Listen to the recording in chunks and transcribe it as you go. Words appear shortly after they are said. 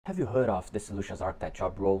Have you heard of the Solutions Architect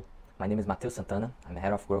job role? My name is Matheus Santana, I'm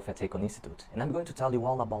Head of Growth at EICOM Institute, and I'm going to tell you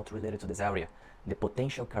all about related to this area, the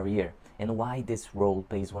potential career, and why this role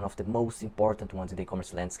plays one of the most important ones in the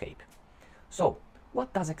e-commerce landscape. So,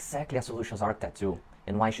 what does exactly a Solutions Architect do,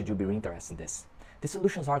 and why should you be interested in this? The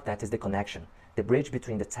Solutions Architect is the connection, the bridge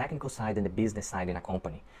between the technical side and the business side in a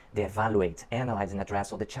company. They evaluate, analyze, and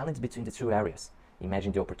address all the challenges between the two areas.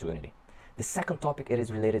 Imagine the opportunity. The second topic, it is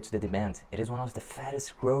related to the demand. It is one of the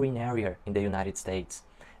fastest growing area in the United States.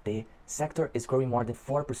 The sector is growing more than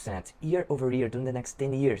 4% year over year during the next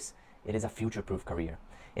 10 years. It is a future-proof career.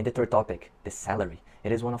 And the third topic, the salary.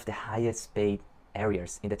 It is one of the highest paid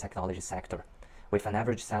areas in the technology sector, with an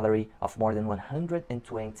average salary of more than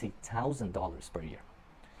 $120,000 per year.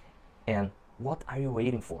 And what are you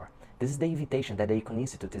waiting for? This is the invitation that the EICOM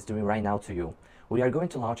Institute is doing right now to you. We are going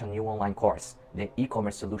to launch a new online course, the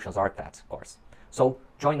Ecommerce Solutions Architect course. So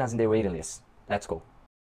join us in the waiting list. Let's go.